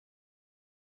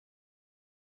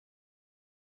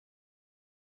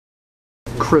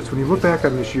Chris, when you look back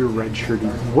on this year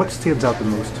redshirting, what stands out the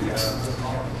most to you?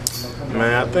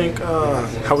 Man, I think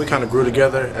how we kind of grew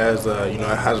together as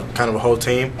as kind of a whole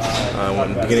team.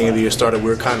 When the beginning of the year started, we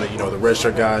were kind of the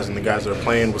redshirt guys and the guys that are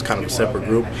playing was kind of a separate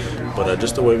group. But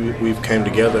just the way we've came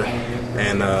together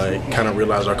and kind of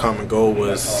realized our common goal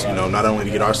was not only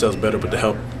to get ourselves better, but to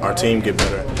help our team get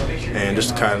better. And just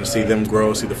to kind of see them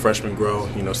grow, see the freshmen grow,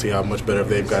 see how much better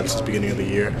they've gotten since the beginning of the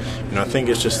year. I think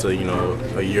it's just a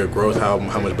year of growth, how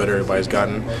much better everybody's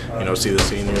gotten. See the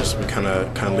seniors, we kind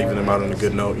of leaving them out on a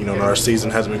good note. Our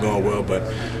season hasn't been going well, but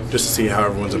just to see how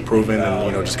everyone's improving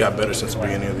and just got better since the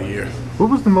beginning of the year. What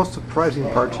was the most surprising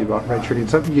part to you about redshirting?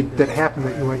 Something that happened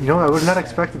that you went, I would not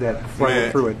expected that before I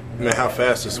went through it. Man, how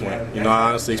fast this went. I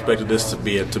honestly expected this to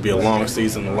be a long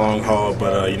season, a long haul,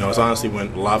 but it's honestly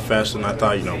went a lot faster than I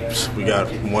thought. We got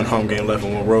one home game left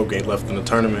and one road game left in the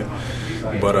tournament.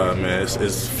 But man,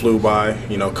 it's flew by.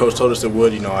 Coach told us it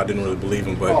would. I didn't really believe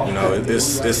him, but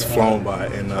it's flown by,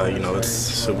 and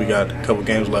so we got a couple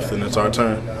games left, and it's our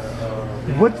turn.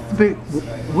 What do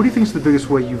you think is the biggest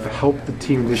way you've helped the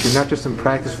team this year? Not just in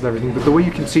practice with everything, but the way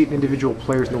you can see it in individual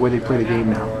players and the way they play the game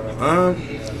now.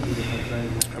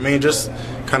 Just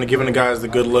kind of giving the guys the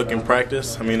good look in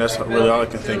practice. That's really all I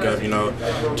can think of.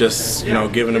 Just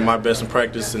giving them my best in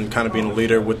practice and kind of being a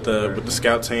leader with the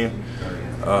scout team.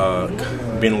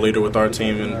 Being a leader with our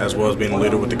team, and as well as being a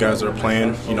leader with the guys that are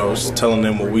playing. Telling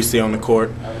them what we see on the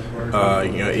court.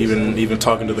 Even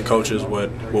talking to the coaches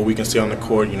what we can see on the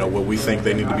court. What we think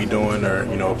they need to be doing, or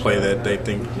a play that they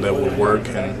think that will work.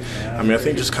 And I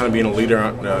think just kind of being a leader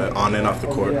on and off the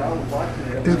court.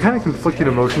 There's kind of conflicting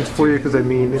emotions for you because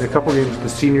in a couple games the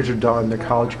seniors are done, their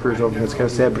college career's over, and that's kind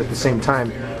of sad. But at the same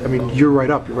time, you're right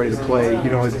up, you're ready to play.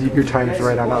 Your time's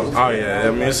right on out. Oh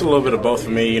yeah, it's a little bit of both for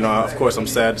me. Of course I'm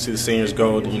sad to see the seniors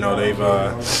go.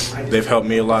 They've helped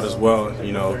me a lot as well.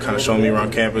 Kind of showing me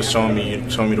around campus, showing me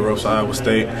the ropes at Iowa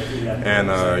State, and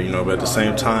but at the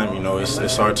same time,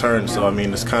 it's our turn. So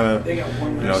it's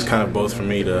kind of both for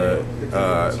me to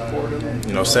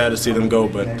sad to see them go,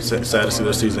 but sad to see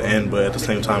their season end. But at the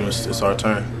same time, it's our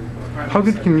turn. How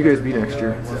good can you guys be next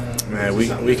year? Man,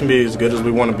 we can be as good as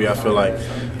we want to be. I feel like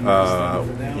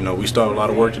we still have a lot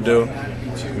of work to do.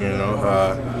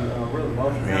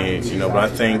 But I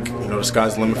think the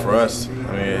sky's the limit for us.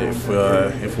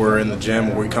 If we're in the gym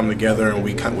and we come together and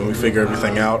when we figure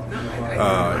everything out,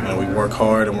 we work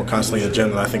hard and we're constantly in the gym,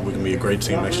 then I think we can be a great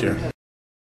team next year.